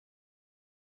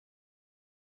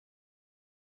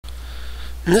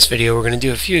In this video we're going to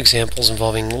do a few examples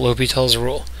involving L'Hopital's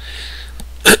rule.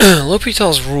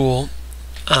 L'Hopital's rule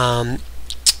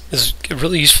is a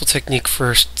really useful technique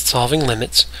for solving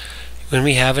limits when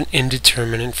we have an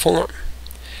indeterminate form.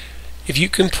 If you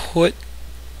can put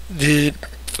the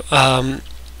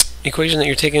equation that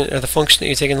you're taking, or the function that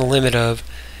you're taking the limit of,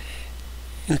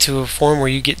 into a form where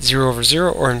you get 0 over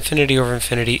 0 or infinity over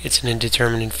infinity, it's an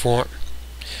indeterminate form.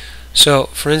 So,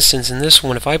 for instance, in this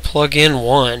one, if I plug in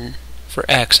 1 for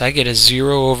x, I get a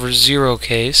 0 over 0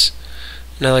 case,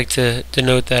 and I like to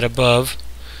denote that above.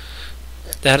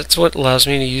 That's what allows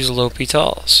me to use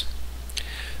L'Hopital's.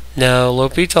 Now,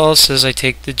 L'Hopital's says I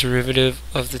take the derivative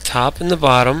of the top and the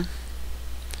bottom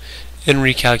and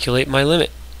recalculate my limit.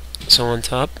 So on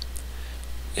top,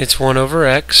 it's 1 over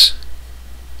x.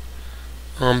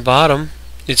 On bottom,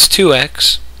 it's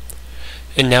 2x.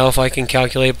 And now if I can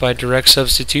calculate by direct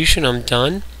substitution, I'm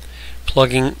done.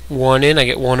 Plugging 1 in, I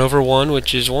get 1 over 1,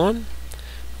 which is 1.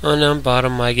 And on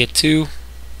bottom, I get 2.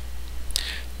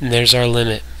 And there's our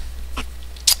limit.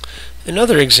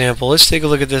 Another example, let's take a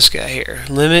look at this guy here.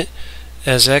 Limit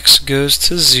as x goes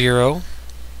to 0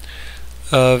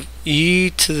 of e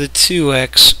to the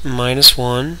 2x minus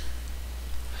 1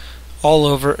 all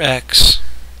over x.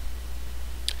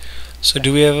 So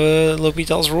do we have a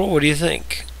L'Hopital's rule? What do you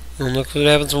think? And look what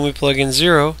happens when we plug in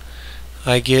 0.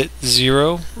 I get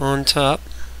 0 on top,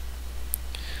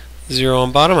 0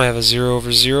 on bottom. I have a 0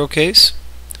 over 0 case.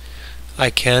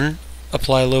 I can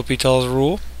apply L'Hopital's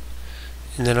rule,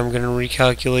 and then I'm going to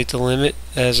recalculate the limit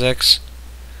as x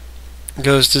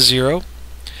goes to 0.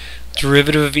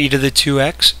 Derivative of e to the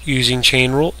 2x using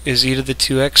chain rule is e to the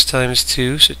 2x times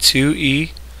 2, so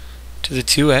 2e to the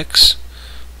 2x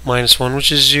minus 1,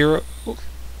 which is 0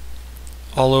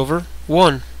 all over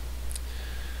 1.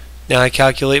 Now I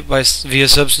calculate via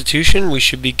substitution. We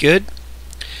should be good.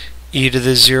 E to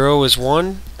the 0 is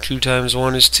 1, 2 times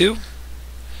 1 is 2,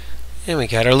 and we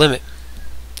got our limit.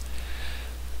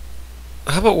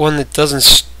 How about one that doesn't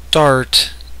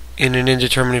start in an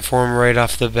indeterminate form right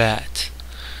off the bat?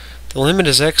 The limit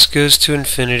as x goes to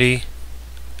infinity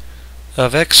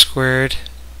of x squared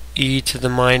e to the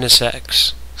minus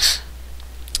x.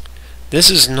 This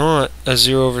is not a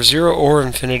 0 over 0 or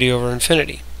infinity over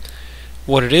infinity.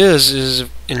 What it is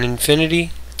an infinity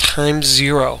times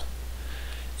 0.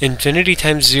 Infinity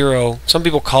times 0, some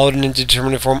people call it an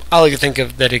indeterminate form. I like to think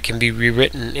of that it can be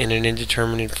rewritten in an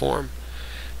indeterminate form,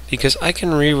 because I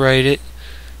can rewrite it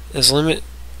as limit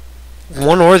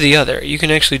one or the other. You can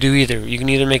actually do either. You can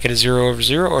either make it a 0 over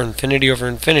 0 or infinity over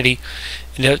infinity,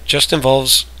 and it just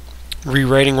involves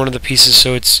rewriting one of the pieces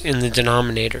so it's in the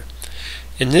denominator.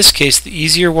 In this case, the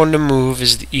easier one to move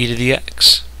is the e to the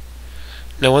x.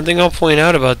 Now, one thing I'll point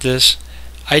out about this,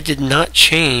 I did not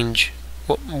change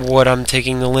what I'm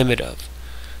taking the limit of.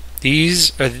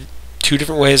 These are two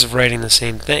different ways of writing the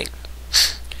same thing.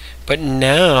 But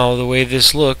now, the way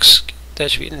this looks, that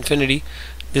should be infinity.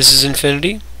 This is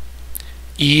infinity.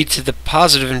 E to the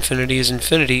positive infinity is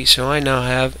infinity, so I now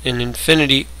have an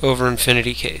infinity over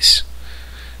infinity case.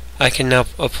 I can now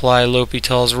apply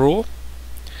L'Hopital's rule,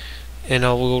 and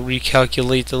I will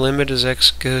recalculate the limit as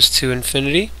x goes to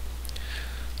infinity.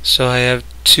 So I have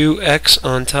 2x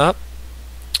on top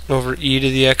over e to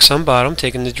the x on bottom,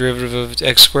 taking the derivative of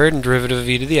x squared and derivative of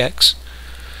e to the x.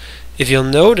 If you'll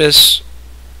notice,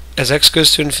 as x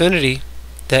goes to infinity,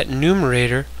 that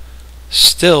numerator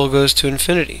still goes to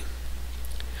infinity.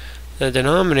 The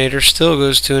denominator still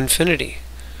goes to infinity.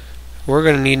 We're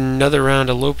going to need another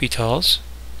round of L'Hopital's.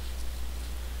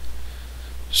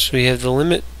 So we have the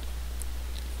limit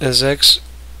as x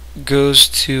goes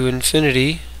to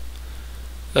infinity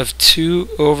of 2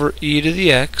 over e to the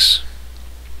x.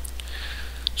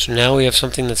 So now we have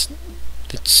something that's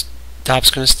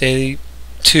top's going to stay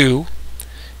 2,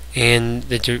 and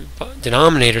the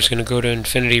denominator is going to go to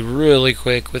infinity really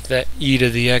quick with that e to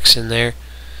the x in there.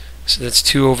 So that's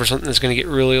 2 over something that's going to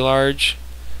get really large.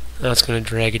 Now it's going to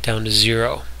drag it down to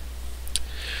 0.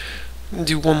 I'm going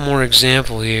to do one more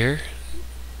example here.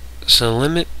 So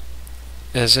limit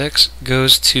as x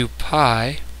goes to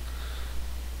pi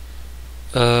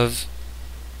of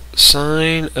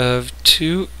sine of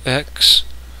 2x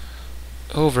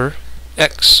over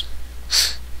x.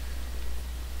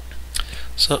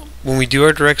 So when we do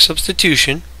our direct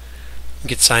substitution, we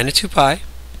get sine of 2 pi,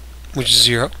 which is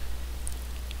 0.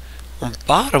 On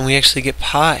bottom, we actually get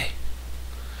pi.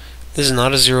 This is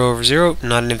not a 0 over 0,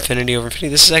 not an infinity over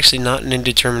infinity. This is actually not an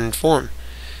indeterminate form.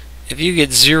 If you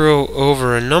get 0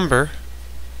 over a number,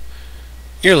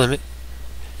 your limit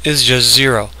is just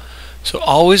 0. So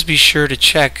always be sure to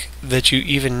check that you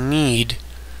even need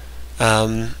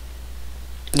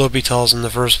L'Hopital's in the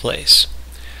first place.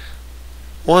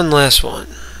 One last one.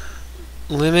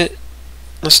 Limit.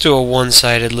 Let's do a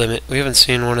one-sided limit. We haven't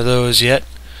seen one of those yet.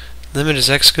 Limit as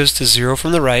x goes to 0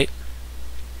 from the right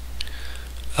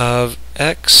of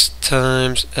x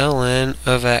times ln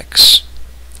of x.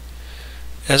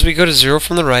 As we go to 0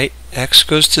 from the right, x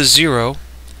goes to 0.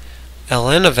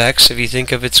 ln of x, if you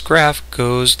think of its graph,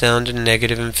 goes down to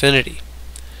negative infinity.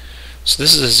 So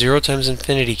this is a 0 times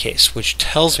infinity case, which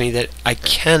tells me that I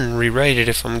can rewrite it,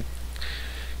 if I'm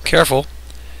careful,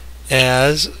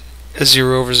 as a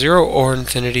 0 over 0 or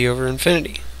infinity over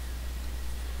infinity.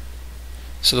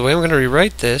 So the way I'm going to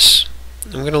rewrite this,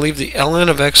 I'm going to leave the ln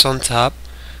of x on top.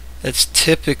 That's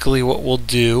typically what we'll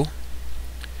do,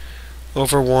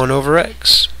 over 1 over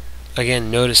x.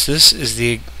 Again, notice this is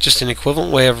just an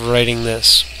equivalent way of writing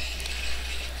this.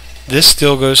 This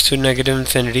still goes to negative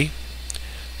infinity.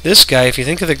 This guy, if you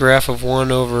think of the graph of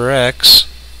 1 over x,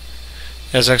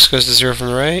 as x goes to 0 from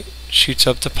the right, shoots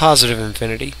up to positive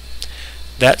infinity.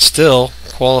 That still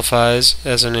qualifies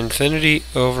as an infinity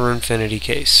over infinity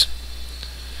case.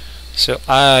 So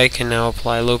I can now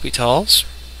apply L'Hopital's.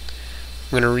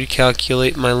 I'm going to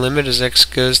recalculate my limit as x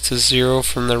goes to 0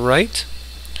 from the right.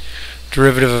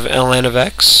 Derivative of ln of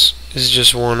x is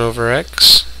just 1 over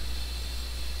x.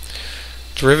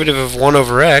 Derivative of 1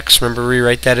 over x, remember we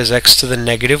write that as x to the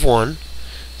negative 1.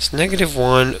 It's negative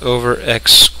 1 over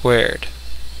x squared.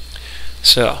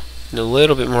 So, a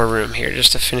little bit more room here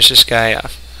just to finish this guy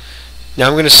off. Now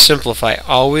I'm going to simplify.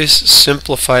 Always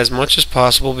simplify as much as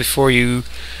possible before you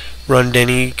run to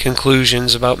any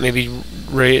conclusions about maybe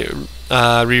rerunning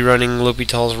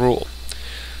L'Hopital's rule.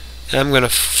 And I'm going to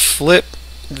flip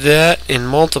that and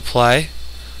multiply,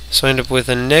 so I end up with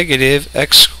a negative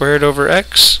x squared over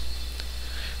x,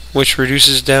 which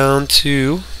reduces down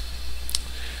to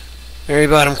very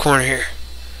bottom corner here.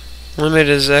 Limit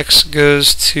as x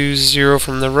goes to 0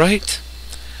 from the right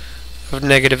of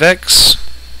negative x,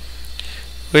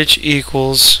 which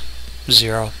equals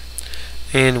 0.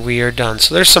 And we are done.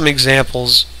 So there's some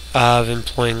examples of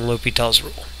employing L'Hopital's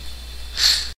rule.